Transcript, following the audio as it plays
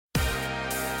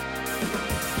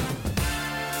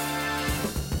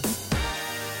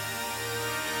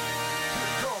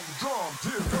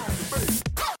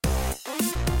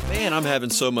Man, I'm having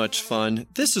so much fun.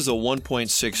 This is a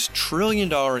 $1.6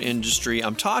 trillion industry.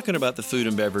 I'm talking about the food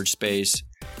and beverage space.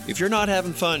 If you're not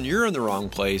having fun, you're in the wrong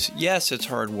place. Yes, it's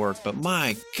hard work, but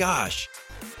my gosh,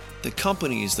 the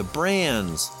companies, the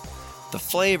brands, the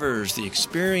flavors, the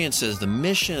experiences, the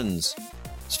missions,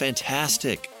 it's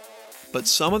fantastic. But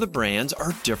some of the brands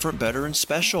are different, better, and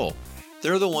special.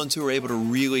 They're the ones who are able to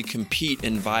really compete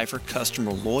and vie for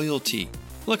customer loyalty.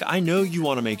 Look, I know you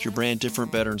want to make your brand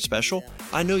different, better, and special.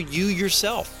 I know you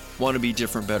yourself want to be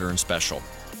different, better, and special.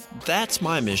 That's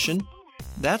my mission.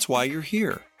 That's why you're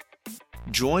here.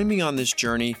 Join me on this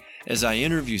journey as I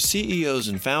interview CEOs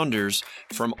and founders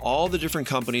from all the different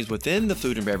companies within the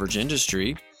food and beverage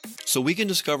industry so we can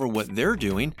discover what they're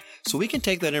doing, so we can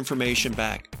take that information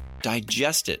back,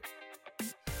 digest it,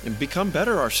 and become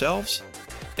better ourselves,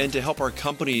 and to help our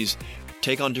companies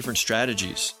take on different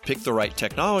strategies, pick the right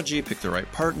technology, pick the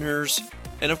right partners,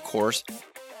 and of course,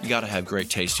 you got to have great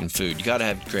tasting food. You got to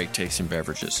have great tasting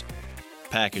beverages.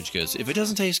 Packaged goods. If it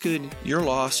doesn't taste good, you're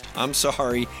lost. I'm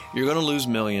sorry. You're going to lose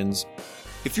millions.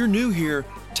 If you're new here,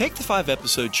 take the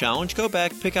 5-episode challenge. Go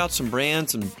back, pick out some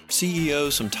brands, some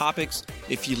CEOs, some topics.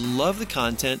 If you love the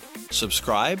content,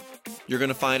 subscribe. You're going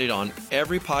to find it on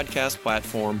every podcast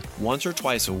platform once or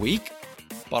twice a week.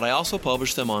 But I also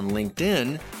publish them on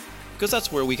LinkedIn because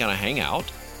that's where we kind of hang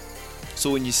out.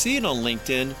 So when you see it on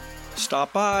LinkedIn,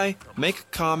 stop by, make a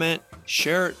comment,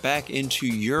 share it back into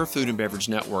your food and beverage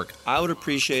network. I would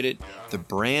appreciate it. The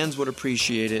brands would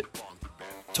appreciate it.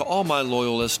 To all my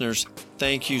loyal listeners,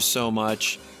 thank you so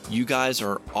much. You guys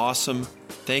are awesome.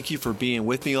 Thank you for being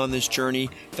with me on this journey.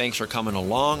 Thanks for coming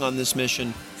along on this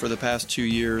mission for the past 2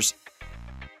 years.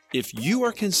 If you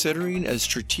are considering a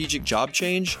strategic job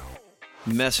change,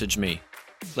 message me.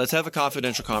 Let's have a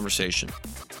confidential conversation.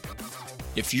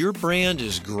 If your brand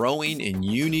is growing and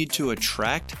you need to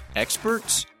attract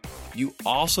experts, you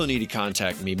also need to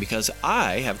contact me because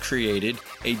I have created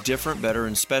a different, better,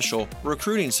 and special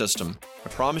recruiting system. I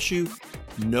promise you,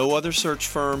 no other search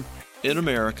firm in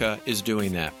America is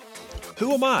doing that.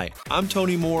 Who am I? I'm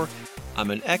Tony Moore. I'm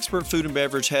an expert food and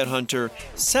beverage headhunter,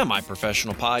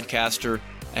 semi-professional podcaster,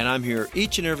 and I'm here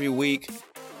each and every week.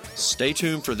 Stay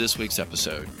tuned for this week's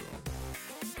episode.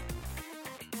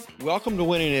 Welcome to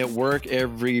Winning at Work,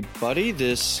 everybody.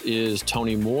 This is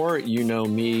Tony Moore. You know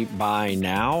me by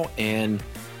now, and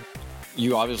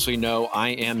you obviously know I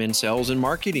am in sales and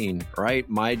marketing, right?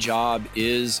 My job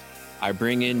is I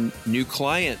bring in new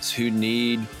clients who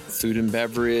need food and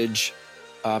beverage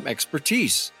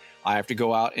expertise. I have to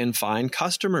go out and find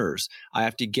customers. I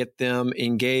have to get them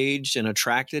engaged and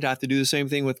attracted. I have to do the same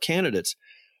thing with candidates.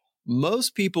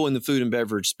 Most people in the food and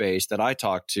beverage space that I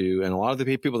talk to, and a lot of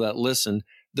the people that listen,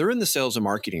 they're in the sales and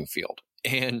marketing field.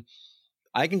 And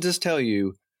I can just tell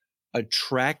you,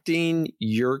 attracting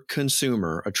your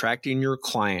consumer, attracting your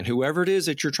client, whoever it is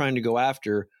that you're trying to go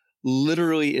after,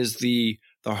 literally is the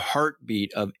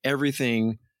heartbeat of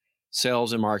everything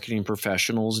sales and marketing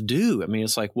professionals do. I mean,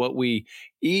 it's like what we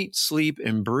eat, sleep,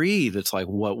 and breathe. It's like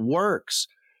what works.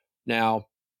 Now,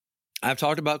 I've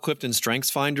talked about Clifton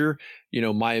StrengthsFinder,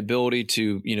 my ability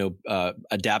to,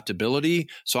 adaptability.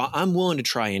 So I'm willing to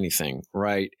try anything,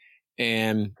 right?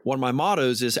 And one of my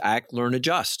mottos is act, learn,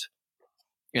 adjust.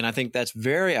 And I think that's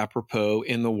very apropos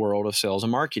in the world of sales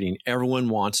and marketing. Everyone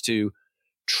wants to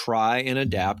try and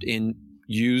adapt and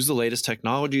use the latest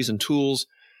technologies and tools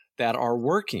that are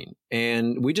working.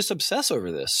 And we just obsess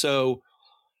over this. So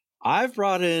I've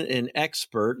brought in an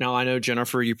expert. Now, I know,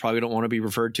 Jennifer, you probably don't want to be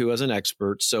referred to as an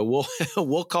expert, so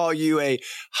we'll call you a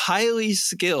highly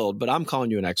skilled, but I'm calling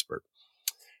you an expert.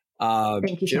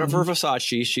 Thank you, Jennifer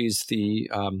Versace. She's the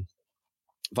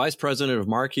Vice President of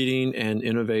Marketing and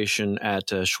Innovation at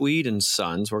Schweid &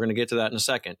 Sons. We're going to get to that in a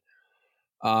second.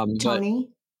 Tony,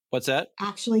 what's that?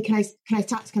 Actually, can I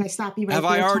stop you right Have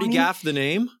there, I already Tony? gaffed the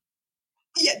name?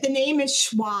 Yeah, the name is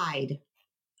Schweid,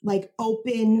 like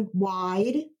open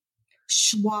wide.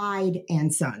 Schweid &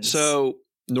 Sons. So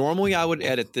normally I would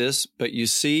edit this, but you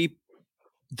see,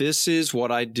 this is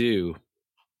what I do.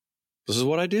 This is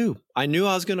what I do. I knew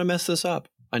I was going to mess this up.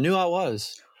 I knew I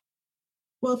was.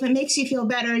 Well, if it makes you feel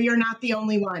better, you're not the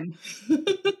only one.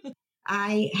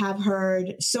 I have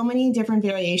heard so many different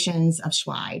variations of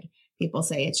Schweid. People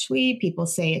say it's Schweid, people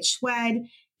say it's Schwed,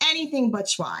 anything but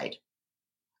Schweid.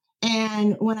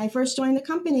 And when I first joined the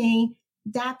company,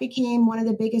 that became one of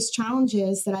the biggest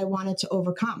challenges that I wanted to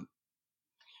overcome.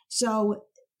 So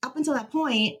up until that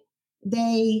point,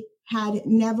 they had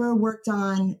never worked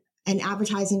on an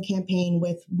advertising campaign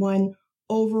with one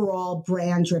overall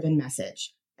brand-driven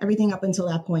message. Everything up until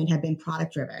that point had been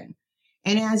product-driven.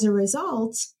 And as a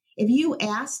result, if you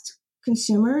asked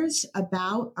consumers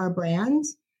about our brand,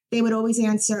 they would always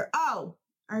answer, "Oh,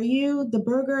 are you the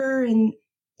burger in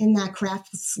that craft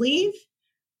sleeve?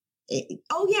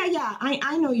 Oh, yeah,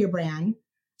 I know your brand."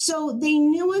 So they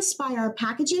knew us by our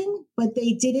packaging, but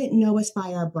they didn't know us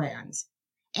by our brand.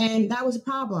 And that was a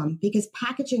problem because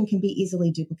packaging can be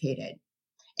easily duplicated.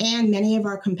 And many of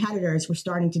our competitors were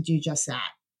starting to do just that.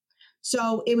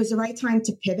 So it was the right time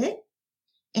to pivot.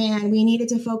 And we needed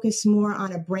to focus more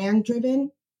on a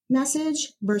brand-driven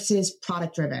message versus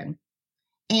product-driven.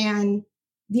 And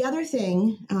the other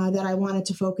thing that I wanted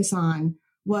to focus on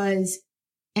was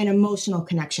an emotional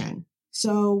connection.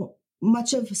 So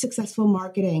much of successful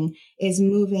marketing is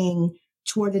moving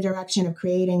toward the direction of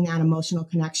creating that emotional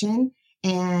connection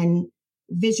and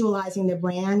visualizing the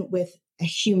brand with a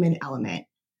human element.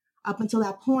 Up until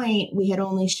that point, we had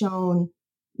only shown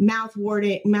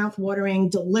mouth-watering,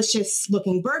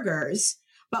 delicious-looking burgers,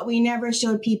 but we never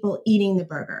showed people eating the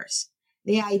burgers.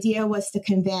 The idea was to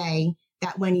convey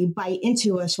that when you bite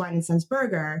into a Schweid & Sons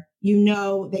burger, you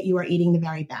know that you are eating the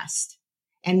very best.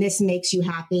 And this makes you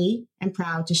happy and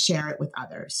proud to share it with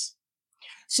others.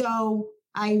 So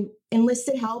I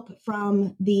enlisted help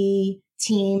from the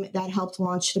team that helped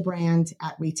launch the brand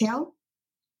at retail.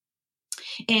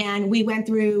 And we went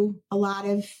through a lot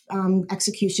of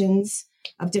executions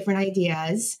of different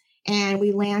ideas, and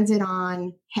we landed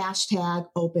on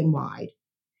 #OpenWide.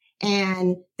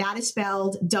 And that is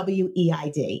spelled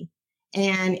WEID.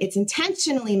 And it's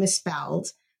intentionally misspelled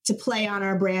to play on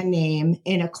our brand name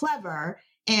in a clever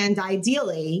and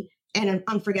ideally in an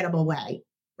unforgettable way,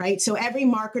 right? So every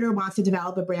marketer wants to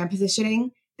develop a brand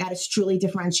positioning that is truly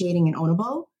differentiating and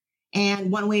ownable.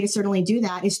 And one way to certainly do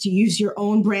that is to use your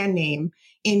own brand name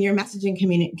in your messaging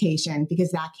communication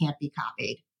because that can't be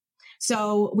copied.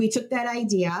 So we took that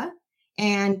idea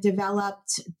and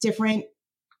developed different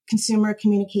consumer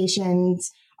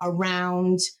communications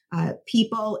around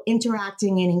people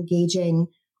interacting and engaging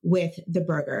with the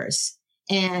burgers.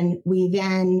 And we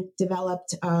then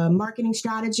developed a marketing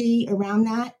strategy around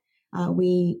that.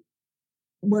 We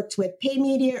worked with paid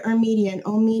media, earned media, and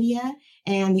owned media.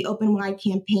 And the Open Wide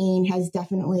campaign has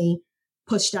definitely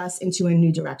pushed us into a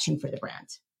new direction for the brand.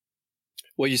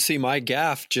 Well, you see, my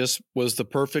gaffe just was the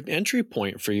perfect entry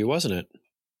point for you, wasn't it?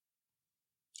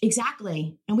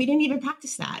 Exactly. And we didn't even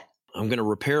practice that. I'm going to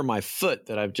repair my foot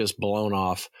that I've just blown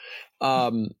off.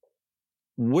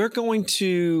 We're going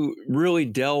to really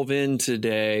delve in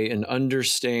today and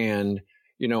understand,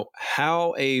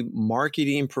 how a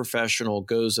marketing professional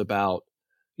goes about,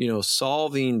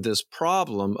 solving this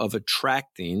problem of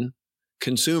attracting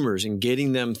consumers and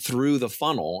getting them through the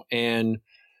funnel. And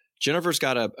Jennifer's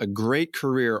got a great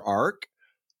career arc,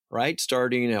 right?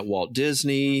 Starting at Walt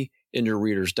Disney, into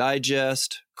Reader's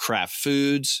Digest, Kraft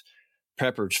Foods,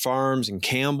 Pepperidge Farms, and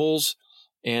Campbell's.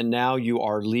 And now you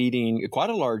are leading quite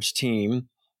a large team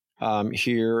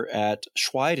here at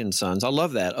Schweid & Sons. I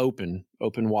love that. Open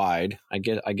wide. I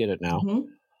get it now.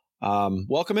 Mm-hmm.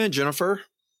 Welcome in, Jennifer.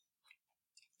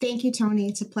 Thank you, Tony.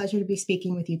 It's a pleasure to be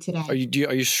speaking with you today. Are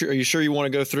you sure you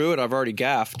want to go through it? I've already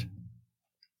gaffed.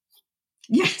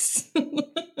 Yes.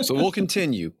 So we'll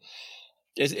continue.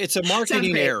 It's a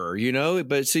marketing error,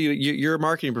 but see, you're a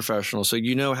marketing professional, so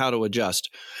you know how to adjust.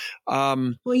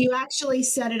 Well, you actually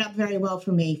set it up very well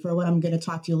for me for what I'm going to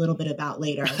talk to you a little bit about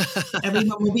later.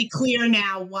 Everyone will be clear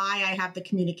now why I have the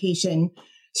communication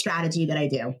strategy that I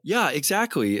do. Yeah,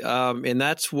 exactly. And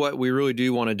that's what we really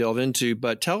do want to delve into.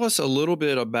 But tell us a little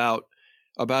bit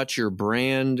about your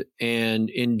brand and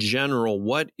in general,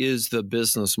 what is the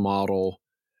business model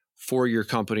for your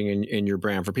company and your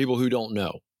brand for people who don't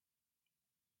know?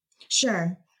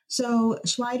 Sure. So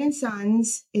Schweid &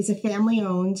 Sons is a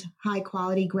family-owned,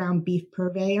 high-quality ground beef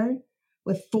purveyor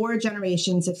with 4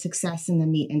 generations of success in the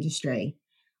meat industry.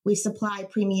 We supply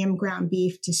premium ground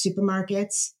beef to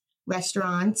supermarkets,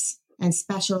 restaurants, and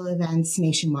special events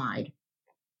nationwide.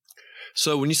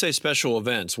 So when you say special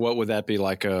events, what would that be,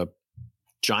 like a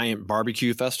giant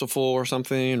barbecue festival or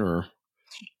something? Or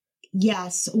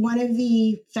Yes, one of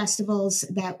the festivals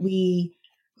that we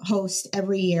host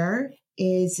every year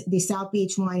is the South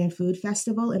Beach Wine and Food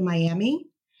Festival in Miami.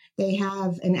 They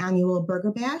have an annual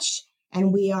burger bash,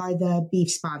 and we are the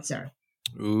beef sponsor.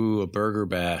 Ooh, a burger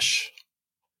bash.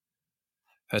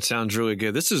 That sounds really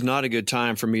good. This is not a good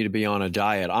time for me to be on a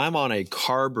diet. I'm on a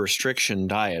carb restriction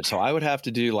diet, so I would have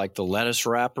to do like the lettuce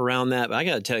wrap around that. But I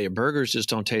got to tell you, burgers just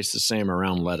don't taste the same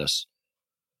around lettuce.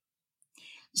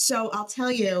 So I'll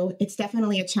tell you, it's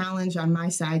definitely a challenge on my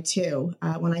side too.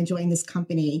 When I joined this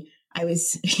company, I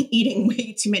was eating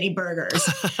way too many burgers,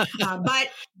 but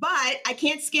I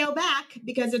can't scale back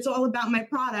because it's all about my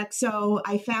product. So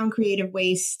I found creative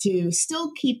ways to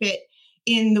still keep it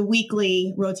in the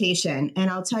weekly rotation. And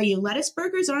I'll tell you, lettuce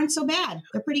burgers aren't so bad.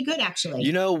 They're pretty good, actually.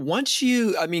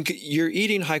 You're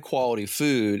eating high quality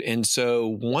food. And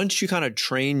so once you kind of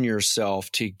train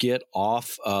yourself to get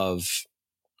off of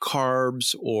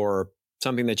carbs or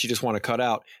something that you just want to cut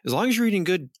out, as long as you're eating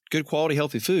good quality,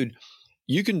 healthy food,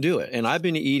 you can do it. And I've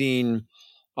been eating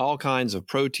all kinds of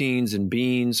proteins and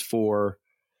beans for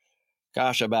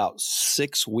about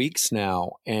 6 weeks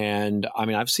now. And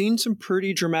I've seen some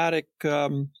pretty dramatic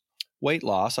weight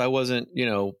loss. I wasn't,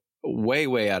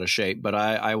 way out of shape, but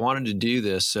I wanted to do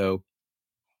this. So,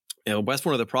 that's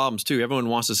one of the problems too. Everyone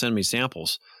wants to send me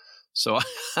samples. So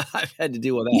I've had to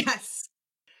deal with that. Yes.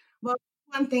 Well,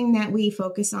 one thing that we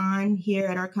focus on here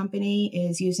at our company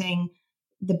is using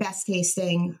the best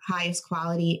tasting, highest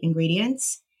quality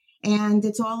ingredients. And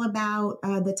it's all about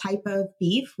the type of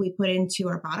beef we put into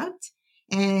our product.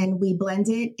 And we blend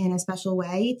it in a special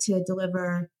way to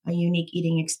deliver a unique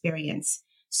eating experience.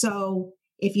 So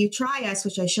if you try us,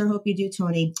 which I sure hope you do,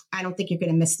 Tony, I don't think you're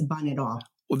going to miss the bun at all.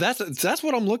 Well, that's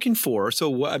what I'm looking for.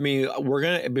 So,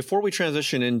 before we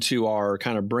transition into our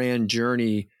kind of brand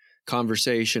journey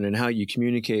conversation and how you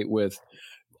communicate with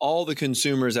all the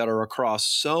consumers that are across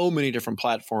so many different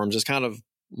platforms, it's kind of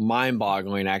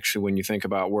mind-boggling, actually, when you think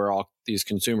about where all these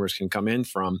consumers can come in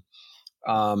from.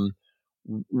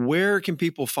 Where can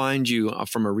people find you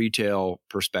from a retail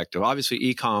perspective? Obviously,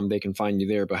 e-com, they can find you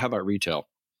there, but how about retail?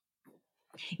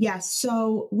 Yes.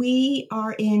 So we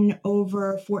are in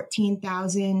over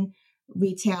 14,000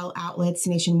 retail outlets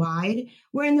nationwide.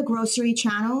 We're in the grocery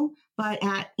channel, but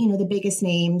at, the biggest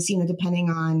names, depending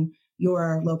on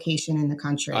your location in the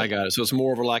country. I got it. So it's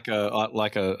more of like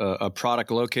a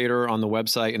product locator on the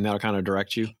website, and that'll kind of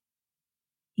direct you?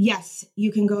 Yes,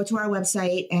 you can go to our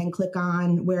website and click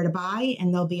on where to buy,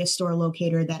 and there'll be a store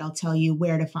locator that'll tell you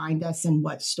where to find us and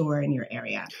what store in your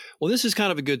area. Well, this is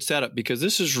kind of a good setup because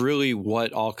this is really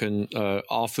what all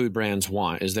food brands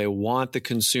want, is they want the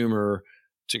consumer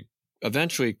to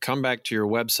eventually come back to your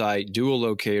website, do a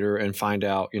locator, and find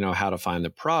out, how to find the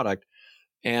product.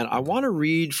 And I want to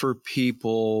read for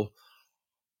people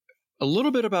a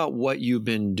little bit about what you've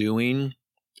been doing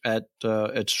at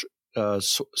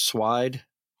Swide.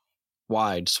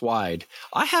 Swide.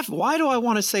 Why do I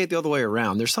want to say it the other way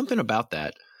around? There's something about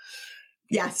that.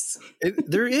 Yes.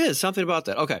 There is something about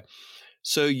that. Okay.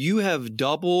 So you have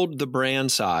doubled the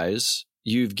brand size.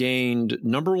 You've gained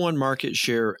number one market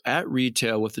share at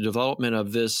retail with the development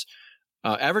of this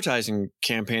advertising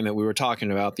campaign that we were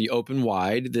talking about, the Open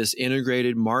Wide, this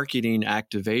integrated marketing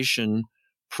activation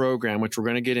program, which we're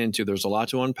going to get into. There's a lot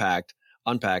to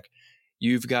unpack.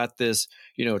 You've got this,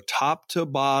 top to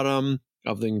bottom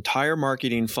of the entire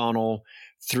marketing funnel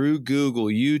through Google,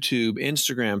 YouTube,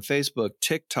 Instagram, Facebook,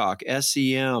 TikTok,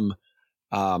 SEM,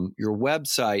 your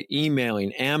website,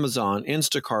 emailing, Amazon,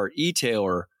 Instacart,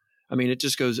 e-tailer. It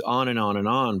just goes on and on and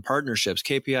on. Partnerships,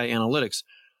 KPI analytics.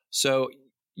 So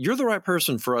you're the right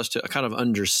person for us to kind of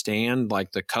understand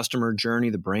like the customer journey,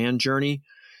 the brand journey.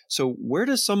 So where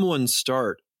does someone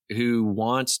start who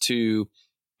wants to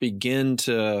begin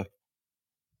to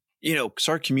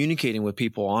start communicating with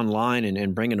people online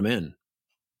and bringing them in?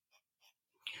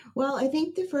 Well, I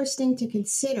think the first thing to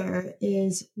consider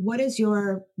is what's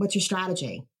your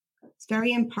strategy? It's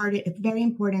very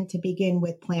important to begin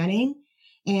with planning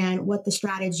and what the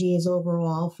strategy is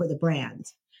overall for the brand.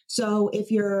 So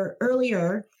if you're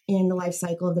earlier in the life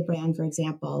cycle of the brand, for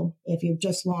example, if you've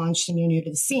just launched and you're new to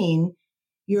the scene,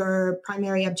 your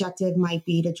primary objective might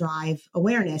be to drive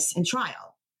awareness and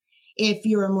trial. If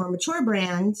you're a more mature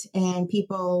brand and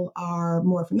people are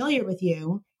more familiar with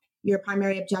you, your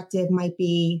primary objective might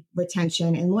be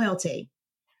retention and loyalty.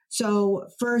 So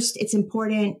first, it's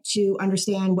important to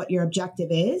understand what your objective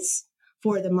is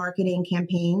for the marketing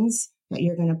campaigns that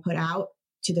you're going to put out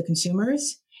to the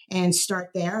consumers and start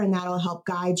there. And that'll help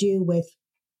guide you with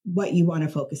what you want to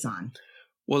focus on.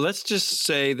 Well, let's just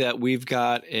say that we've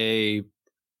got a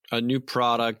new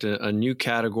product, a new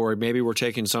category. Maybe we're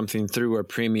taking something through a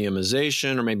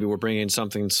premiumization, or maybe we're bringing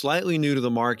something slightly new to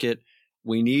the market.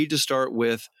 We need to start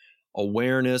with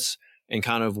awareness and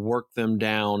kind of work them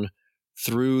down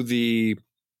through the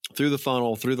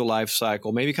funnel, through the life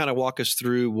cycle. Maybe kind of walk us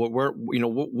through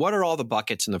what are all the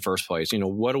buckets in the first place?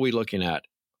 What are we looking at?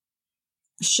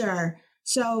 Sure.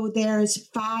 So there's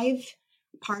 5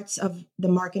 parts of the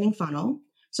marketing funnel.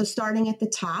 So starting at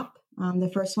the top, the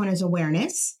first one is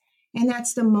awareness. And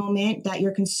that's the moment that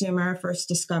your consumer first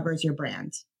discovers your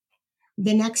brand.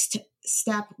 The next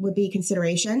step would be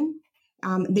consideration.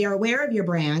 They're aware of your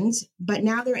brand, but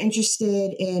now they're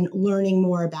interested in learning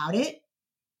more about it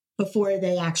before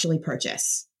they actually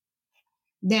purchase.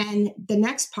 Then the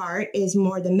next part is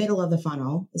more the middle of the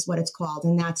funnel is what it's called.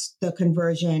 And that's the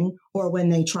conversion or when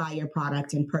they try your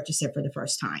product and purchase it for the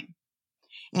first time.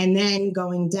 And then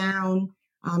going down,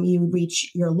 you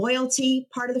reach your loyalty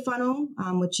part of the funnel,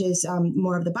 which is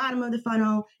more of the bottom of the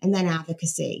funnel, and then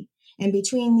advocacy. And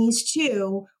between these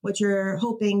two, what you're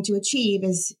hoping to achieve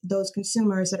is those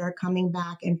consumers that are coming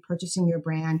back and purchasing your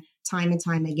brand time and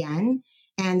time again.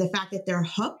 And the fact that they're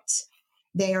hooked,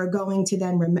 they are going to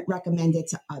then recommend it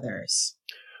to others.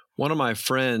 One of my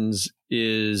friends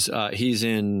is, he's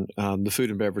in the food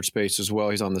and beverage space as well.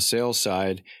 He's on the sales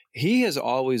side. He has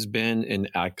always been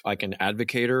like an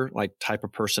advocator, like type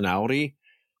of personality.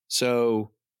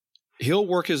 So he'll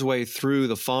work his way through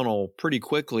the funnel pretty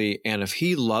quickly. And if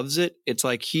he loves it, it's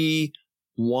like he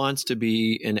wants to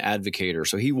be an advocator.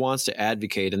 So he wants to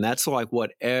advocate. And that's like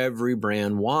what every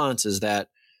brand wants, is that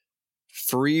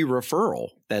free referral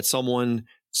that someone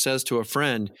says to a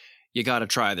friend, you got to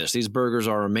try this. These burgers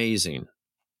are amazing.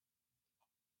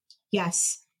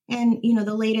 Yes. And,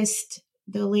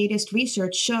 the latest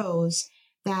research shows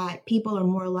that people are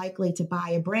more likely to buy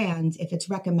a brand if it's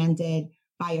recommended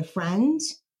by a friend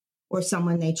or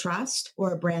someone they trust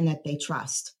or a brand that they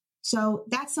trust. So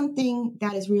that's something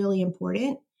that is really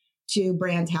important to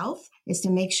brand health, is to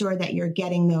make sure that you're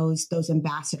getting those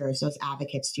ambassadors, those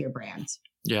advocates to your brand.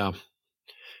 Yeah.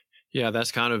 Yeah,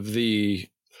 that's kind of the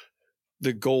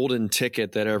golden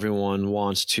ticket that everyone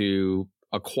wants to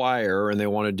acquire, and they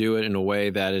want to do it in a way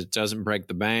that it doesn't break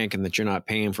the bank and that you're not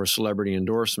paying for celebrity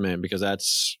endorsement, because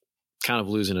that's kind of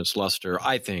losing its luster.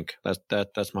 I think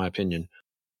that's my opinion.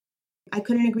 I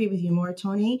couldn't agree with you more,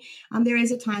 Tony. There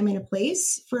is a time and a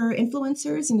place for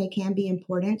influencers, and they can be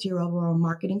important to your overall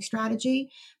marketing strategy.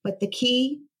 But the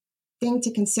key thing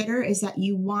to consider is that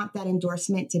you want that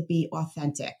endorsement to be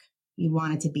authentic. You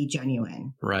want it to be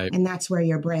genuine. Right. And that's where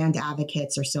your brand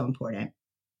advocates are so important.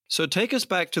 So take us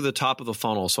back to the top of the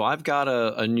funnel. So I've got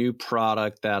a new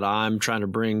product that I'm trying to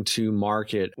bring to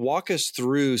market. Walk us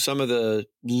through some of the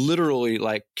literally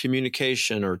like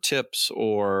communication or tips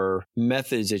or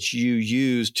methods that you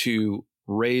use to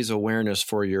raise awareness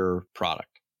for your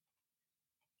product.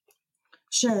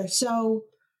 Sure. So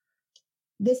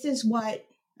this is what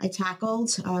I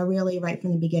tackled really right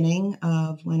from the beginning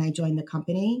of when I joined the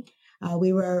company.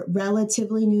 We were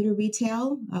relatively new to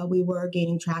retail. We were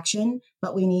gaining traction,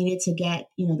 but we needed to get,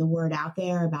 the word out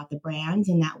there about the brand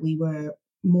and that we were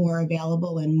more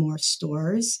available in more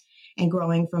stores and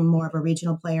growing from more of a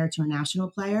regional player to a national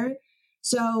player.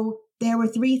 So there were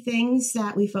three things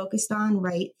that we focused on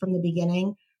right from the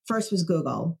beginning. First was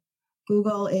Google.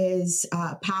 Google is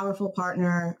a powerful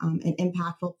partner, an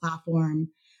impactful platform.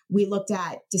 We looked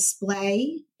at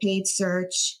display, paid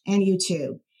search, and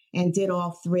YouTube, and did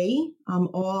all three,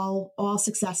 all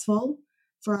successful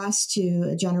for us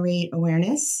to generate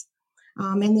awareness.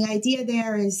 And the idea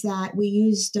there is that we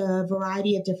used a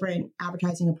variety of different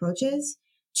advertising approaches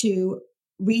to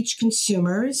reach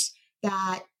consumers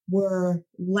that were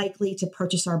likely to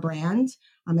purchase our brand.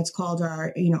 It's called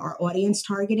our audience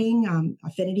targeting,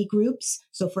 affinity groups.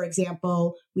 So for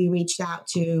example, we reached out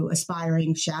to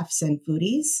aspiring chefs and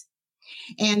foodies.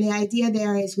 And the idea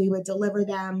there is we would deliver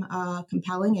them a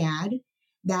compelling ad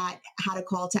that had a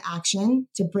call to action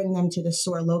to bring them to the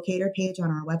store locator page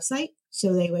on our website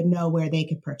so they would know where they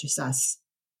could purchase us.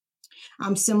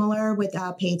 Similar with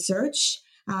paid search,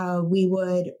 we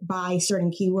would buy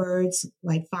certain keywords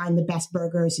like find the best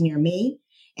burgers near me,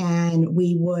 and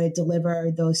we would deliver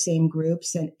those same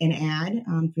groups an ad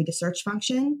through the search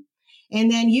function.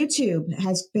 And then YouTube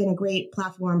has been a great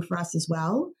platform for us as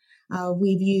well.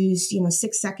 We've used,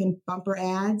 6-second bumper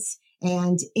ads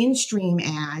and in-stream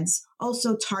ads,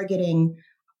 also targeting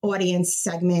audience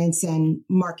segments and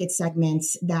market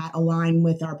segments that align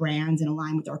with our brands and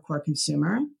align with our core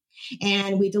consumer.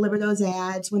 And we deliver those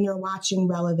ads when they're watching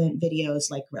relevant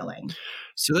videos like grilling.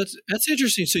 So that's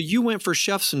interesting. So you went for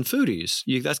chefs and foodies.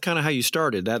 That's kind of how you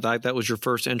started. That was your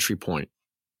first entry point.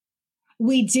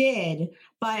 We did,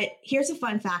 but here's a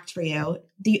fun fact for you.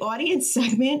 The audience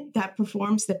segment that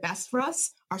performs the best for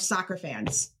us are soccer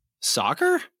fans.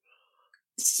 Soccer?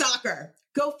 Soccer.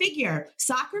 Go figure.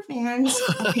 Soccer fans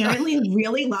apparently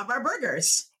really love our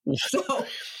burgers. So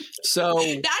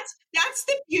that's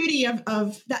the beauty of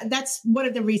that. That's one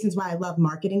of the reasons why I love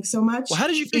marketing so much. Well, how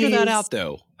did you figure that out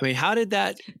though? I mean, how did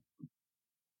that?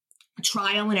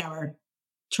 Trial and error.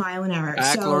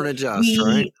 Act, learn, adjust,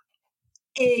 right?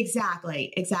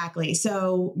 Exactly.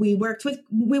 So we worked with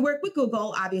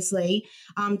Google, obviously,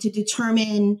 to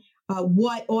determine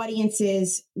what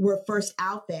audiences were first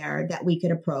out there that we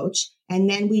could approach. And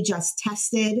then we just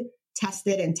tested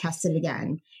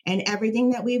again. And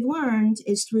everything that we've learned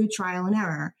is through trial and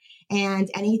error. And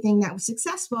anything that was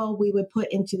successful, we would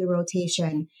put into the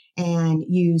rotation and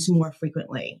use more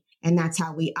frequently. And that's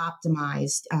how we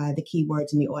optimized the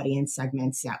keywords and the audience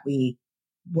segments that we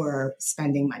were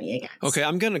spending money against. Okay,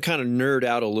 I'm going to kind of nerd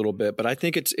out a little bit, but I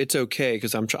think it's okay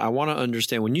because I want to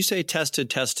understand when you say tested.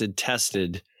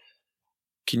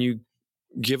 Can you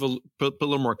put a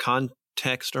little more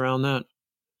context around that?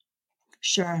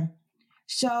 Sure.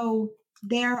 So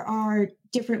there are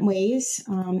different ways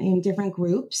in different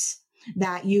groups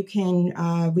that you can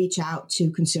reach out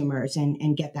to consumers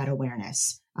and get that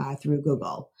awareness through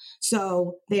Google.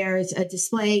 So there's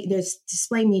display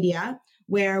media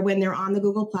where when they're on the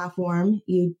Google platform,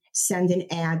 you send an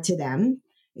ad to them,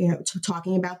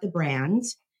 talking about the brand,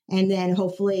 and then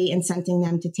hopefully incenting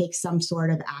them to take some sort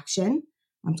of action.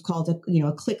 It's called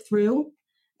a click through.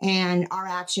 And our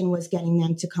action was getting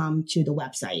them to come to the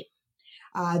website.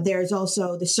 There's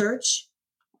also the search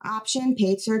option,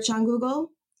 paid search on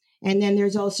Google. And then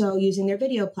there's also using their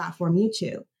video platform,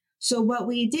 YouTube. So what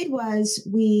we did was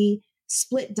we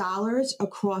split dollars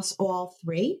across all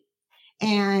three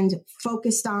and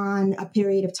focused on a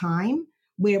period of time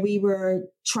where we were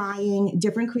trying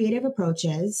different creative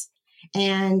approaches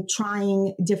and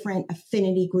trying different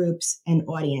affinity groups and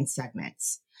audience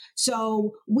segments.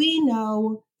 So we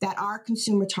know that our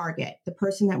consumer target, the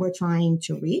person that we're trying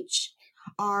to reach,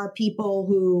 are people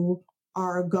who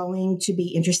are going to be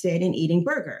interested in eating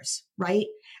burgers, right?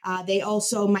 They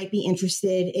also might be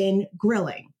interested in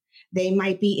grilling. They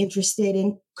might be interested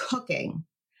in cooking.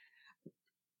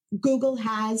 Google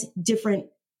has different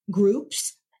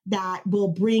groups that will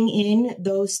bring in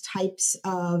those types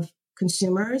of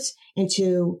consumers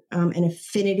into an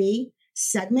affinity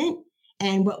segment.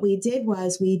 And what we did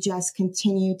was we just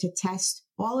continued to test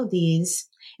all of these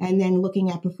and then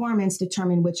looking at performance,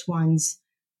 determine which ones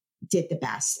did the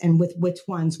best and with which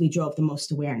ones we drove the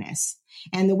most awareness.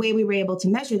 And the way we were able to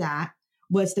measure that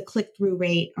was the click-through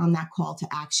rate on that call to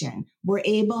action. We're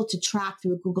able to track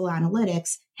through Google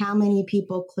Analytics how many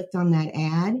people clicked on that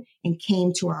ad and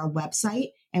came to our website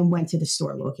and went to the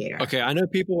store locator. Okay, I know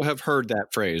people have heard that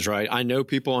phrase, right? I know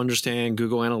people understand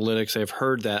Google Analytics. They've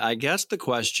heard that. I guess the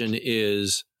question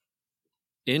is,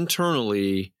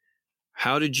 internally,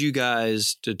 how did you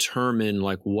guys determine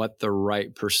what the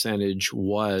right percentage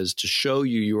was to show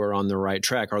you are on the right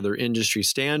track? Are there industry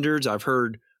standards? I've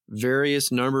heard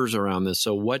various numbers around this.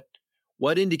 So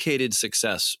what indicated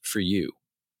success for you?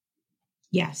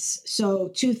 Yes.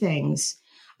 So two things.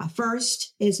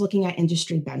 First is looking at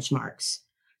industry benchmarks.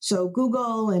 So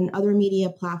Google and other media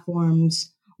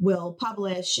platforms will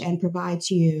publish and provide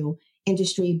to you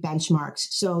industry benchmarks.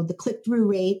 So the click-through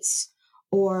rates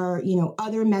or,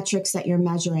 other metrics that you're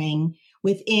measuring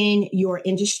within your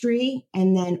industry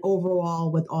and then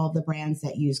overall with all the brands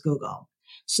that use Google.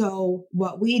 So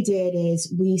what we did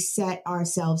is we set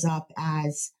ourselves up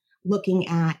as looking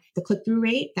at the click-through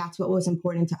rate. That's what was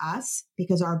important to us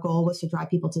because our goal was to drive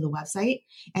people to the website.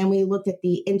 And we looked at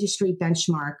the industry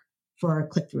benchmark for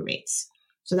click-through rates.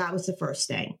 So that was the first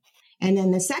thing. And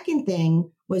then the second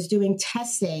thing was doing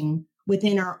testing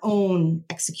within our own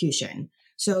execution.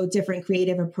 So different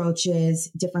creative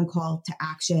approaches, different call to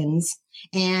actions.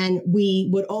 And we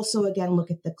would also, again,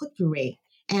 look at the click-through rate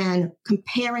and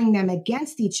comparing them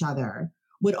against each other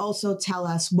would also tell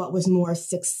us what was more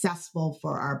successful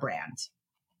for our brand.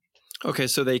 Okay,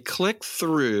 so they click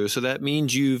through. So that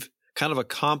means you've kind of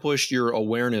accomplished your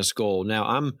awareness goal. Now,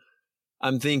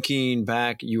 I'm thinking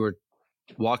back, you were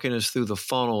walking us through the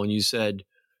funnel and you said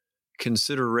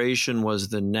consideration was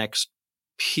the next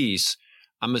piece.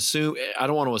 I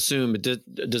don't want to assume, but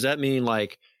does that mean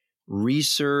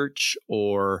research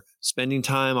or spending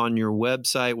time on your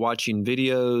website, watching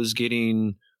videos,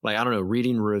 getting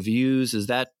reading reviews? Is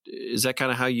that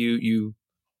kind of how you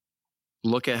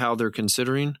look at how they're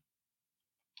considering?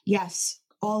 Yes.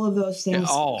 All of those things.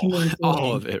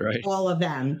 All of it, right? All of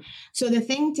them. So the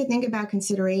thing to think about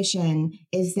consideration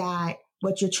is that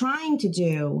what you're trying to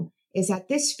do is at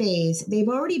this phase, they've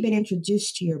already been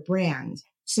introduced to your brand.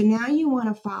 So now you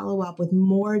want to follow up with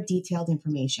more detailed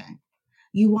information.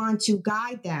 You want to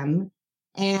guide them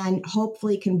and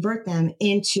hopefully convert them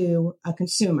into a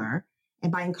consumer and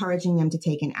by encouraging them to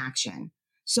take an action.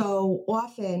 So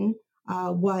often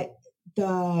what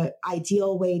the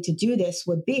ideal way to do this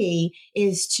would be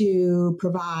is to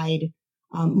provide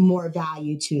more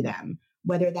value to them,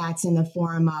 whether that's in the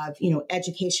form of,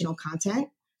 educational content.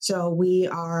 So we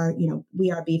are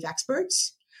beef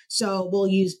experts. So we'll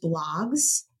use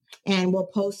blogs and we'll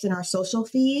post in our social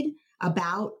feed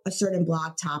about a certain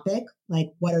blog topic,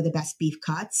 like what are the best beef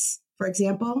cuts, for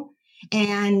example.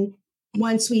 And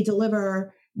once we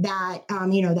deliver that,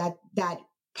 that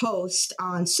post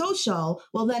on social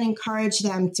will then encourage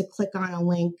them to click on a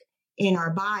link in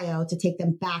our bio to take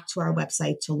them back to our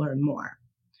website to learn more.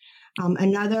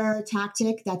 Another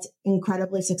tactic that's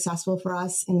incredibly successful for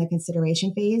us in the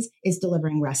consideration phase is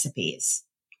delivering recipes.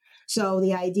 So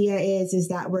the idea is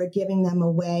that we're giving them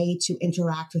a way to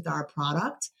interact with our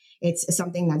product. It's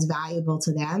something that's valuable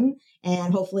to them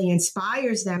and hopefully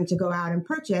inspires them to go out and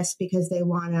purchase because they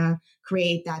want to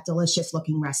create that delicious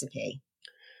looking recipe.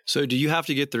 So do you have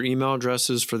to get their email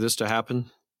addresses for this to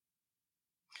happen?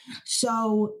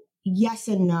 So yes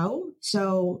and no.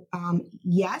 So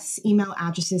yes, email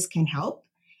addresses can help.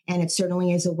 And it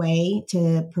certainly is a way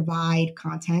to provide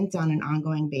content on an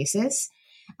ongoing basis.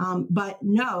 But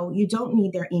no, you don't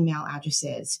need their email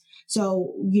addresses.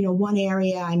 So, one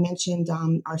area I mentioned,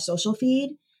 our social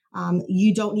feed,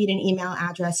 you don't need an email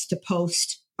address to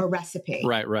post a recipe.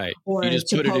 Right. Or you just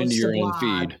to put it into your own blog.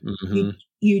 feed. Mm-hmm.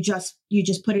 You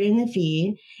just put it in the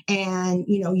feed and,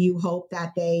 you hope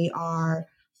that they are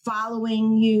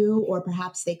following you, or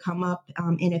perhaps they come up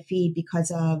in a feed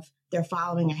because of they're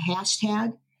following a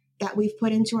hashtag that we've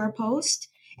put into our post.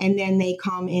 And then they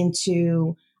come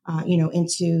into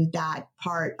that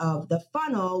part of the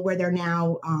funnel where they're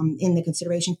now in the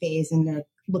consideration phase and they're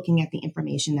looking at the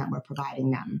information that we're providing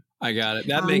them. I got it.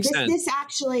 That makes sense.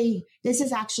 This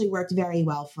has actually worked very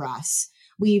well for us.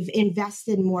 We've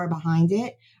invested more behind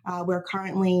it. We're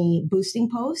currently boosting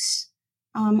posts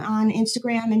on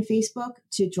Instagram and Facebook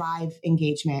to drive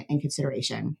engagement and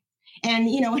consideration. And,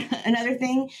 another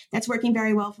thing that's working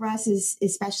very well for us is,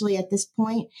 especially at this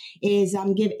point, is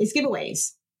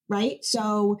giveaways. Right.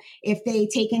 So if they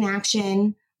take an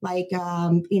action, like,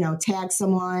 tag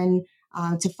someone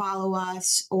to follow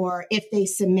us, or if they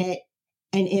submit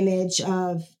an image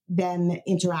of them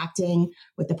interacting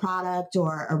with the product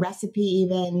or a recipe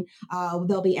even,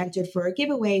 they'll be entered for a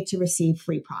giveaway to receive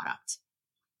free product.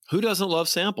 Who doesn't love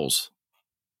samples?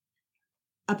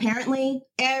 Apparently,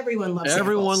 everyone loves samples.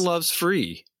 Everyone loves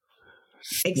free.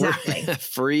 Exactly.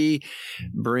 Free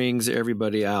brings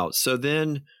everybody out. So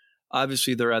then,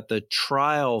 obviously, they're at the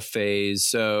trial phase.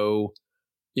 So,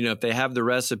 if they have the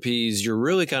recipes, you're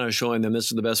really kind of showing them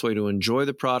this is the best way to enjoy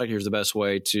the product. Here's the best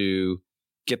way to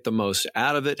get the most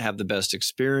out of it, have the best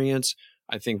experience.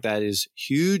 I think that is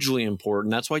hugely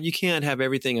important. That's why you can't have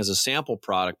everything as a sample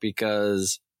product,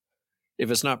 because if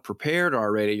it's not prepared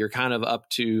already, you're kind of up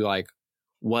to like,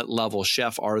 what level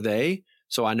chef are they?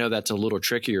 So I know that's a little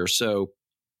trickier. So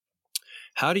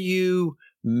how do you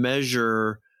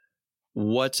measure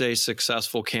what's a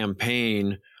successful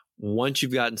campaign once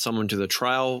you've gotten someone to the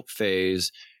trial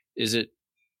phase? Is it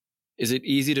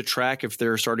easy to track if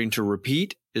they're starting to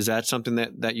repeat? Is that something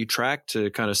that you track to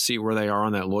kind of see where they are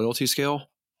on that loyalty scale?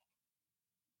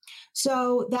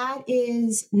 So that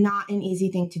is not an easy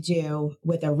thing to do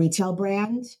with a retail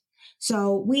brand.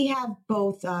 So we have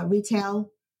both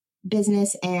retail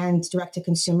business and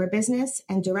direct-to-consumer business.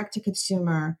 And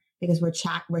direct-to-consumer, because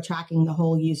we're tracking the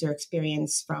whole user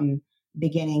experience from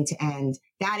beginning to end.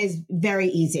 That is very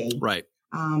easy, right?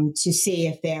 To see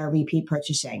if they're repeat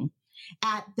purchasing.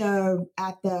 At the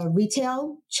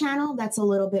retail channel, that's a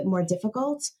little bit more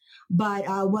difficult. But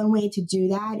one way to do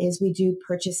that is we do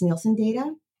purchase Nielsen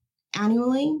data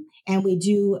annually, and we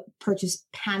do purchase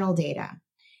panel data.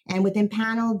 And within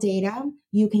panel data,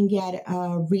 you can get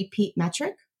a repeat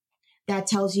metric that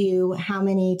tells you how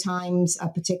many times a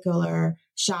particular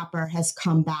shopper has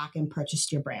come back and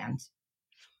purchased your brand.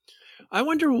 I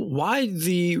wonder why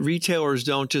the retailers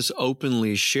don't just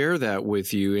openly share that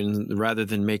with you, and rather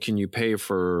than making you pay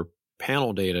for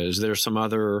panel data. Is there some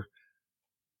other,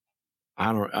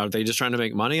 are they just trying to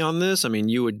make money on this? I mean,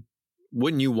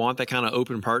 wouldn't you want that kind of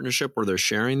open partnership where they're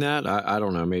sharing that? I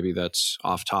don't know. Maybe that's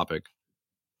off topic.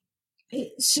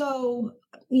 So,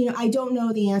 I don't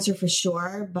know the answer for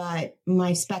sure, but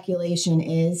my speculation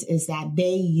is that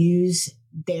they use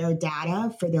their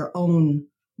data for their own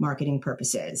marketing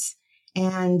purposes.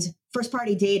 And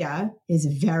first-party data is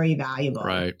very valuable.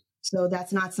 Right. So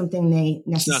that's not something they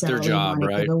necessarily want to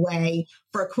give away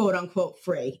for quote unquote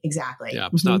free. Exactly. Yeah,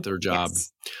 it's not their job.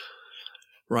 Yes.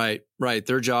 Right.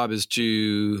 Their job is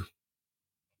to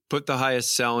put the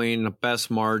highest selling, best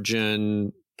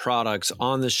margin products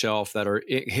on the shelf that are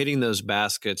hitting those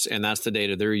baskets. And that's the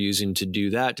data they're using to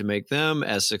do that, to make them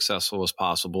as successful as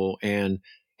possible. And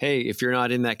hey, if you're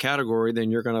not in that category,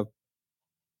 then you're going to,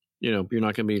 you're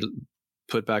not going to be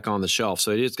put back on the shelf.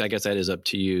 So I guess that is up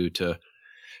to you to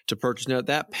purchase. Now,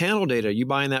 that panel data, you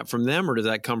buying that from them, or does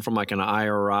that come from like an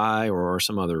IRI or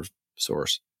some other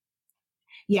source?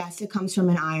 Yes, it comes from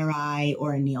an IRI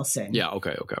or a Nielsen. Yeah.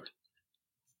 Okay.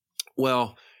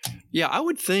 Well, yeah, I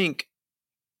would think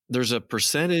there's a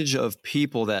percentage of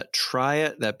people that try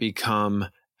it that become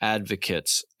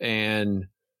advocates. And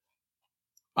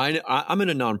I'm in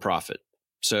a nonprofit.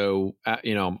 So,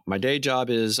 my day job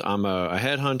is I'm a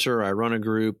headhunter. I run a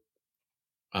group.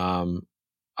 I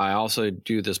also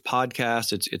do this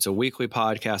podcast. It's a weekly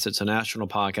podcast. It's a national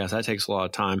podcast. That takes a lot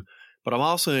of time. But I'm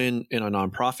also in a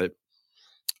nonprofit.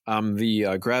 I'm the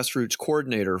grassroots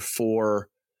coordinator for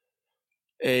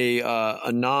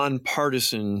a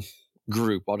nonpartisan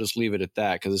group. I'll just leave it at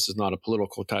that because this is not a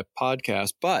political type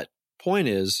podcast. But point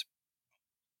is,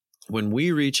 when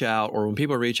we reach out or when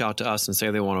people reach out to us and say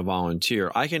they want to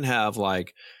volunteer, I can have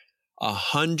like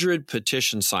 100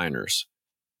 petition signers.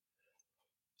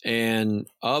 And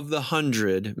of the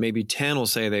 100, maybe 10 will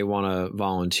say they want to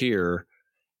volunteer,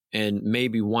 and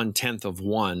maybe 1/10 of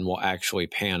one will actually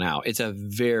pan out. It's a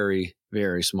very,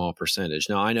 very small percentage.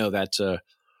 Now, I know that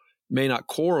may not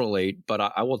correlate, but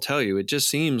I will tell you, it just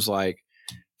seems like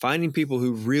finding people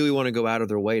who really want to go out of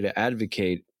their way to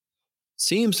advocate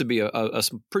seems to be a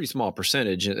pretty small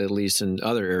percentage, at least in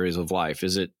other areas of life.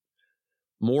 Is it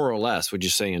more or less, would you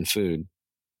say, in food?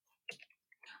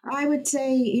 I would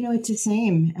say, it's the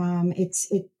same.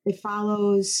 It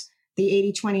follows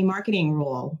the 80-20 marketing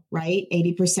rule, right?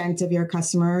 80% of your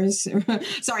customers,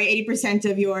 80%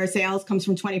 of your sales comes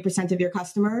from 20% of your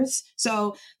customers.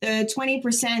 So the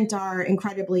 20% are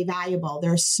incredibly valuable.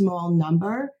 They're a small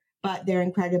number, but they're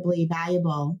incredibly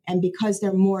valuable. And because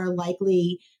they're more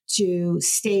likely to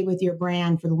stay with your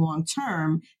brand for the long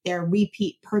term, their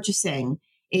repeat purchasing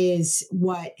is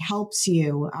what helps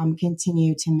you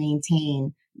continue to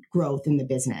maintain growth in the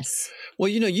business. Well,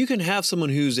 you can have someone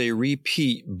who's a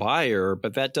repeat buyer,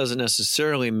 but that doesn't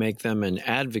necessarily make them an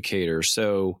advocator.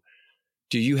 So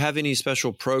do you have any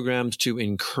special programs to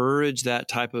encourage that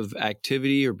type of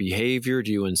activity or behavior?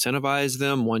 Do you incentivize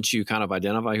them once you kind of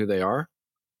identify who they are?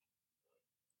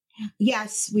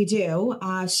 Yes, we do.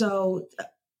 So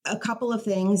a couple of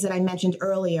things that I mentioned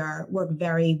earlier work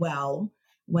very well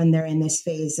when they're in this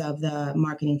phase of the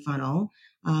marketing funnel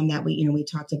that we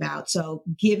talked about. So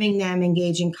giving them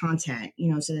engaging content,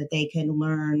 so that they can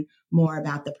learn more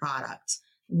about the product,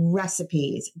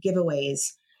 recipes,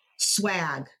 giveaways,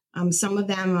 swag. Some of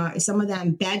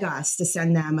them beg us to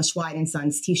send them a Schweid &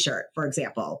 Sons t-shirt, for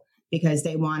example, because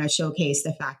they want to showcase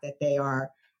the fact that they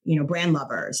are, brand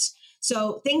lovers.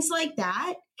 So things like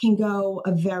that can go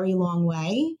a very long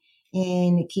way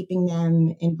in keeping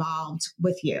them involved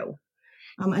with you.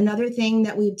 Another thing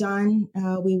that we've done,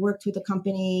 we worked with a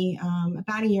company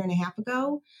about 1.5 years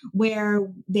ago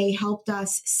where they helped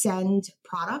us send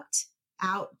product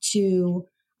out to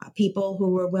people who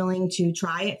were willing to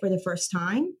try it for the first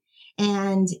time.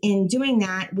 And in doing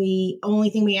that,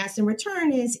 only thing we asked in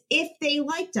return is if they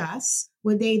liked us,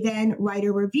 would they then write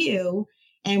a review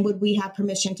and would we have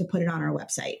permission to put it on our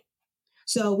website?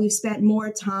 So we've spent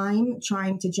more time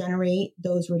trying to generate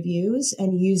those reviews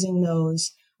and using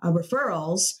those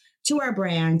referrals to our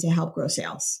brand to help grow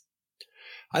sales.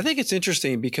 I think it's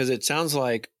interesting because it sounds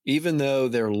like even though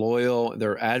they're loyal,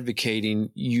 they're advocating,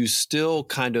 you still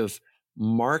kind of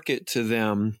market to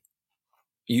them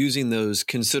using those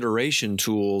consideration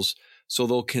tools. So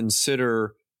they'll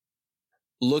consider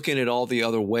looking at all the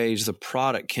other ways the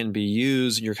product can be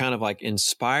used. You're kind of like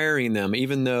inspiring them,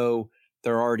 even though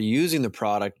they're already using the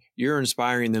product, you're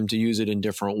inspiring them to use it in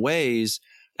different ways.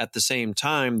 At the same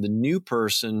time, the new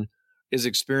person is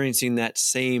experiencing that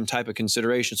same type of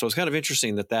consideration. So it's kind of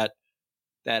interesting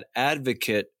that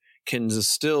advocate can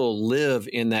still live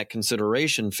in that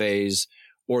consideration phase,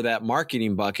 or that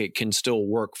marketing bucket can still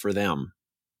work for them.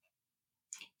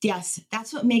 Yes,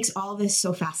 that's what makes all this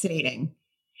so fascinating.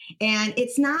 And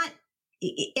it's not,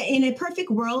 in a perfect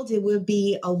world, it would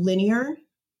be a linear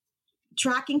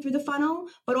tracking through the funnel,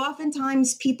 but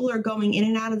oftentimes people are going in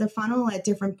and out of the funnel at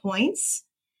different points.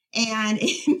 And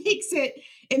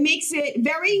it makes it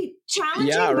very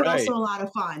challenging, but also a lot of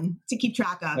fun to keep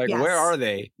track of. Like, where are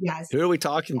they? Yes. Who are we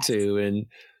talking to? And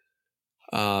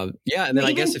and then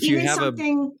I guess if you have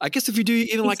if you do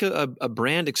even like a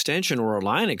brand extension or a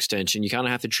line extension, you kind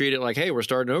of have to treat it like, hey, we're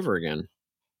starting over again.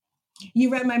 You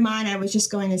read my mind. I was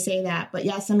just going to say that. But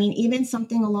yes, I mean, even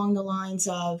something along the lines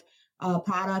of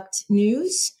product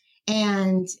news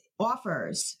and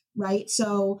offers, right?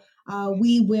 So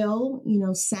we will,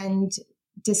 send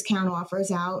discount offers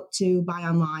out to buy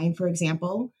online, for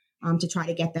example, to try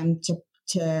to get them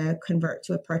to convert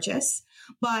to a purchase.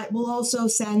 But we'll also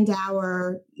send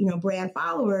our, brand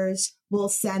followers, we'll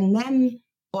send them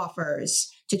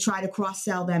offers to try to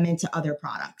cross-sell them into other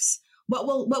products. What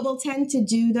we'll tend to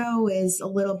do, though, is a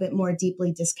little bit more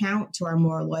deeply discount to our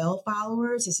more loyal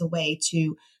followers as a way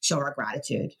to show our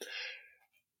gratitude.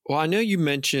 Well, I know you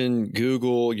mentioned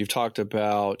Google, you've talked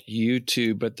about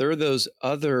YouTube, but there are those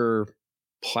other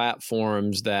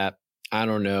platforms that I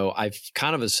don't know, I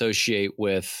kind of associate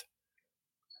with,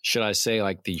 should I say,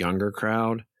 like the younger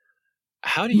crowd.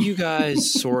 How do you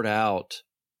guys sort out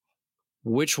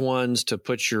which ones to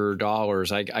put your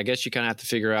dollars? I guess you kind of have to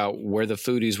figure out where the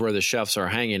foodies, where the chefs are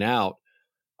hanging out.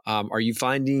 Are you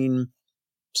finding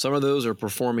some of those are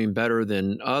performing better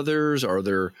than others? Are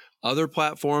there other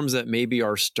platforms that maybe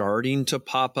are starting to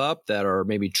pop up that are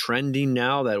maybe trending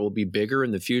now that will be bigger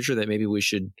in the future that maybe we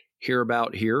should hear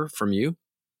about here from you?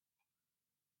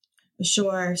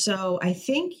 Sure. So I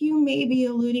think you may be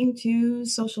alluding to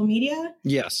social media.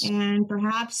 Yes. And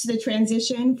perhaps the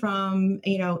transition from,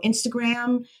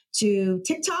 Instagram to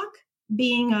TikTok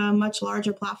being a much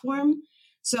larger platform.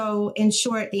 So in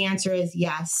short, the answer is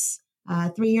yes.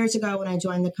 3 years ago, when I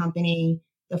joined the company,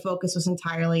 the focus was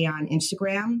entirely on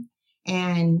Instagram.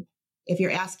 And if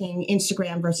you're asking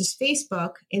Instagram versus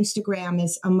Facebook, Instagram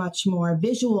is a much more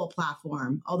visual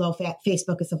platform, although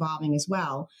Facebook is evolving as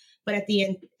well. But at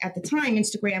the time,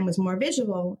 Instagram was more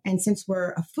visual. And since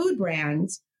we're a food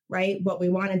brand, right, what we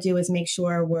want to do is make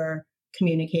sure we're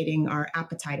communicating our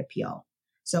appetite appeal.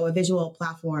 So a visual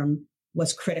platform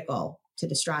was critical to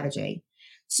the strategy.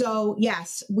 So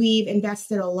yes, we've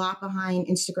invested a lot behind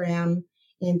Instagram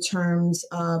in terms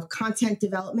of content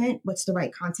development. What's the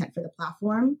right content for the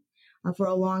platform? For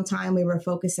a long time, we were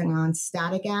focusing on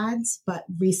static ads, but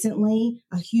recently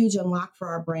a huge unlock for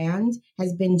our brand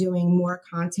has been doing more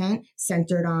content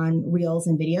centered on reels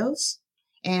and videos.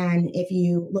 And if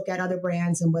you look at other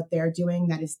brands and what they're doing,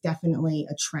 that is definitely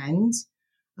a trend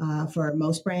for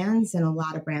most brands. And a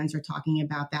lot of brands are talking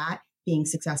about that being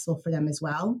successful for them as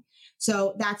well.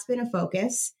 So that's been a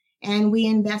focus. And we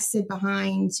invested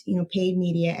behind, paid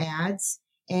media ads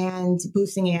and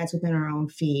boosting ads within our own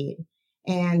feed.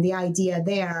 And the idea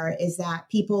there is that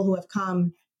people who have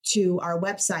come to our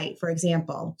website, for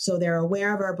example, so they're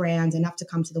aware of our brand enough to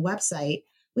come to the website,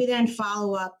 we then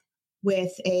follow up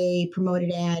with a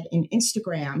promoted ad in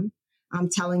Instagram,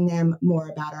 telling them more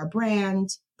about our brand,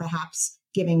 perhaps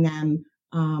giving them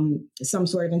some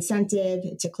sort of incentive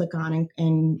to click on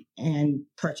and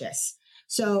purchase.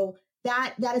 So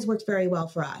that has worked very well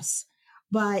for us.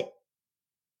 But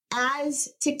as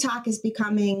TikTok is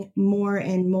becoming more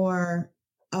and more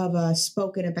of a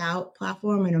spoken about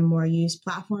platform and a more used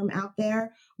platform out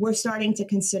there, we're starting to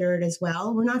consider it as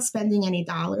well. We're not spending any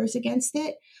dollars against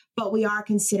it, but we are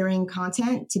considering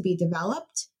content to be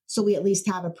developed so we at least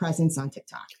have a presence on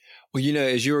TikTok. Well,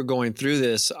 as you were going through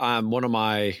this, one of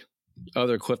my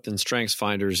other Clifton Strengths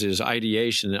Finders is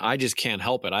ideation. I just can't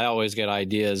help it. I always get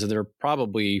ideas, and they're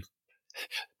probably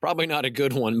not a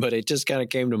good one, but it just kind of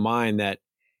came to mind that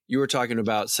you were talking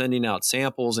about sending out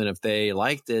samples, and if they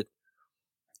liked it,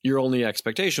 your only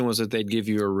expectation was that they'd give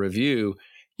you a review.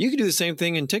 You could do the same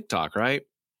thing in TikTok, right?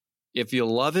 If you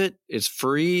love it, it's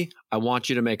free. I want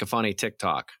you to make a funny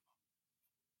TikTok.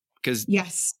 Because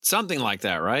yes, something like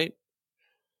that, right?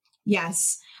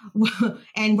 Yes.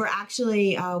 And we're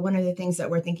actually, one of the things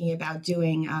that we're thinking about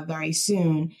doing very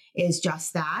soon is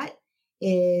just that,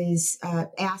 is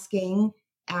asking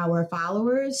our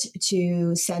followers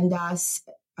to send us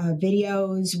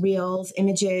videos, reels,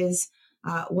 images,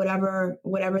 wherever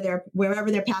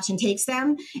their passion takes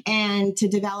them, and to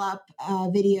develop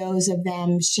videos of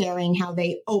them sharing how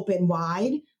they open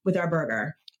wide with our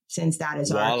burger, since that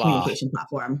is our communication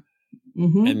platform.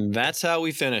 Mm-hmm. And that's how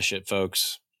we finish it,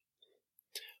 folks.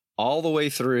 All the way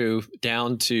through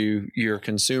down to your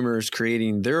consumers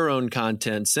creating their own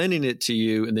content, sending it to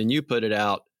you, and then you put it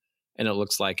out and it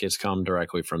looks like it's come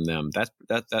directly from them.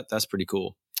 That's pretty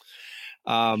cool.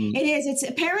 It is. It's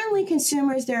apparently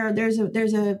consumers. There's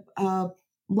a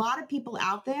lot of people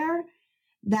out there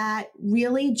that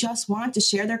really just want to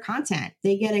share their content.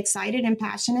 They get excited and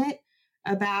passionate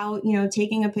about,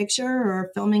 taking a picture or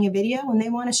filming a video, and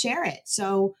they want to share it.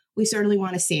 So we certainly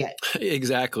want to see it.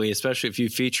 Exactly. Especially if you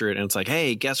feature it and it's like,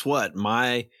 hey, guess what?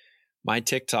 My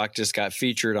TikTok just got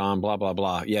featured on blah, blah,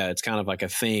 blah. Yeah. It's kind of like a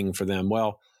thing for them.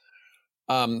 Well,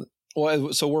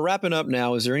 so we're wrapping up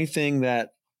now. Is there anything that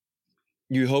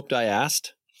you hoped I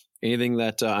asked? Anything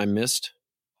that I missed?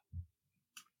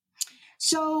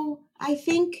 So I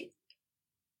think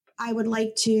I would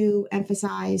like to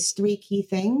emphasize 3 key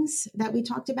things that we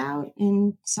talked about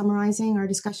in summarizing our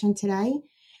discussion today.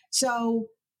 So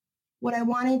what I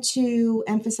wanted to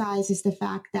emphasize is the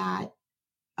fact that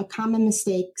a common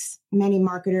mistake many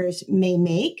marketers may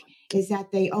make is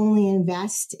that they only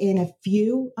invest in a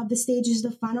few of the stages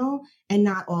of the funnel and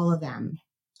not all of them.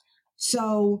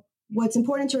 So what's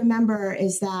important to remember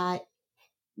is that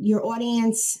your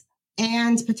audience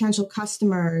and potential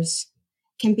customers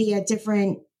can be at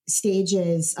different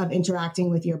stages of interacting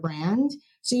with your brand.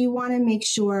 So you want to make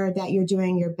sure that you're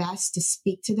doing your best to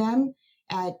speak to them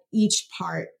at each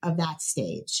part of that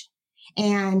stage.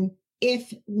 And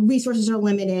if resources are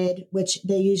limited, which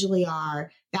they usually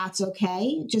are, that's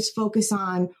okay. Just focus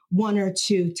on one or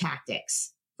two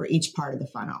tactics for each part of the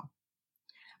funnel.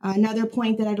 Another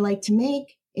point that I'd like to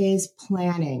make is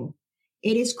planning.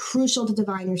 It is crucial to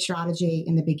define your strategy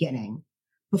in the beginning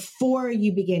before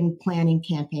you begin planning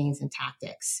campaigns and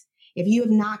tactics. If you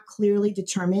have not clearly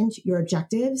determined your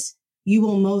objectives, you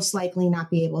will most likely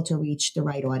not be able to reach the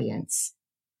right audience.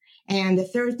 And the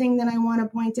third thing that I want to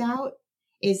point out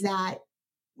is that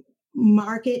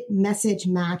market message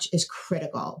match is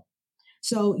critical.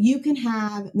 So you can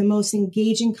have the most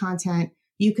engaging content,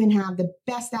 you can have the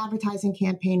best advertising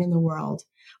campaign in the world,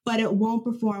 but it won't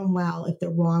perform well if the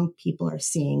wrong people are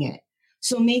seeing it.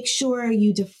 So make sure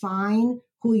you define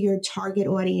who your target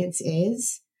audience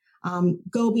is.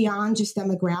 Go beyond just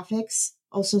demographics,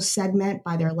 also segment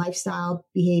by their lifestyle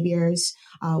behaviors,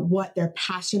 what they're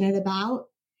passionate about,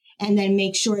 and then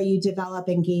make sure you develop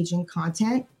engaging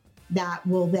content that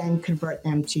will then convert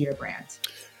them to your brand.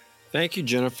 Thank you,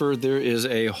 Jennifer. There is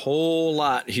a whole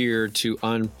lot here to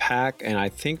unpack, and I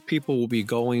think people will be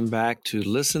going back to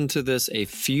listen to this a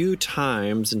few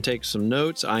times and take some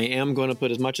notes. I am going to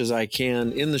put as much as I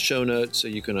can in the show notes so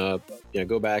you can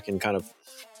go back and kind of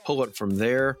pull it from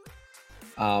there.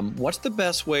 What's the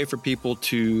best way for people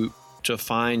to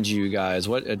find you guys?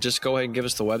 Just go ahead and give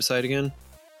us the website again.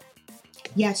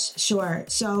 Yes, sure.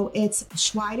 So it's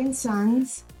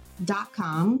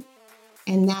schweid&sons.com,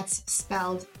 and that's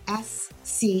spelled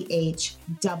SCHWEID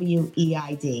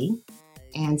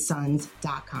and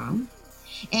sons.com.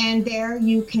 And there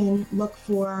you can look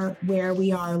for where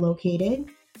we are located,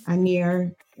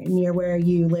 near where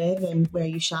you live and where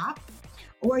you shop.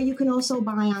 Or you can also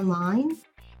buy online.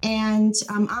 And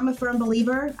I'm a firm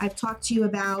believer. I've talked to you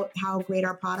about how great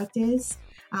our product is.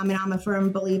 And I'm a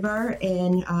firm believer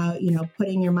in,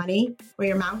 putting your money where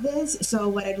your mouth is. So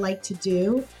what I'd like to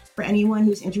do for anyone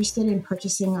who's interested in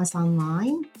purchasing us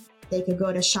online, they could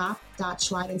go to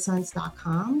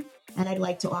shop.schweidandsons.com, and I'd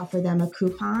like to offer them a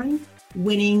coupon,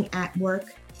 Winning at Work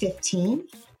 15,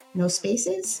 no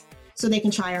spaces, so they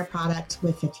can try our product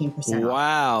with 15% off.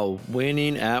 Wow,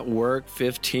 Winning at Work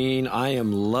 15. I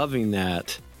am loving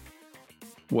that.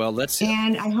 Well, let's see.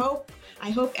 And I hope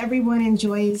everyone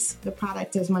enjoys the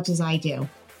product as much as I do.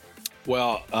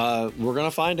 Well, we're going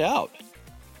to find out.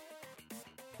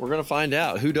 We're going to find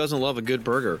out who doesn't love a good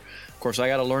burger. Of course, I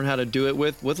got to learn how to do it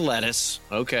with lettuce.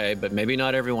 Okay, but maybe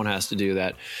not everyone has to do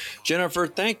that. Jennifer,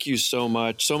 thank you so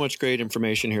much. So much great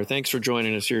information here. Thanks for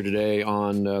joining us here today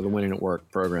on the Winning at Work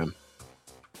program.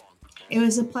 It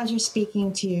was a pleasure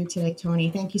speaking to you today,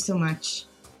 Tony. Thank you so much.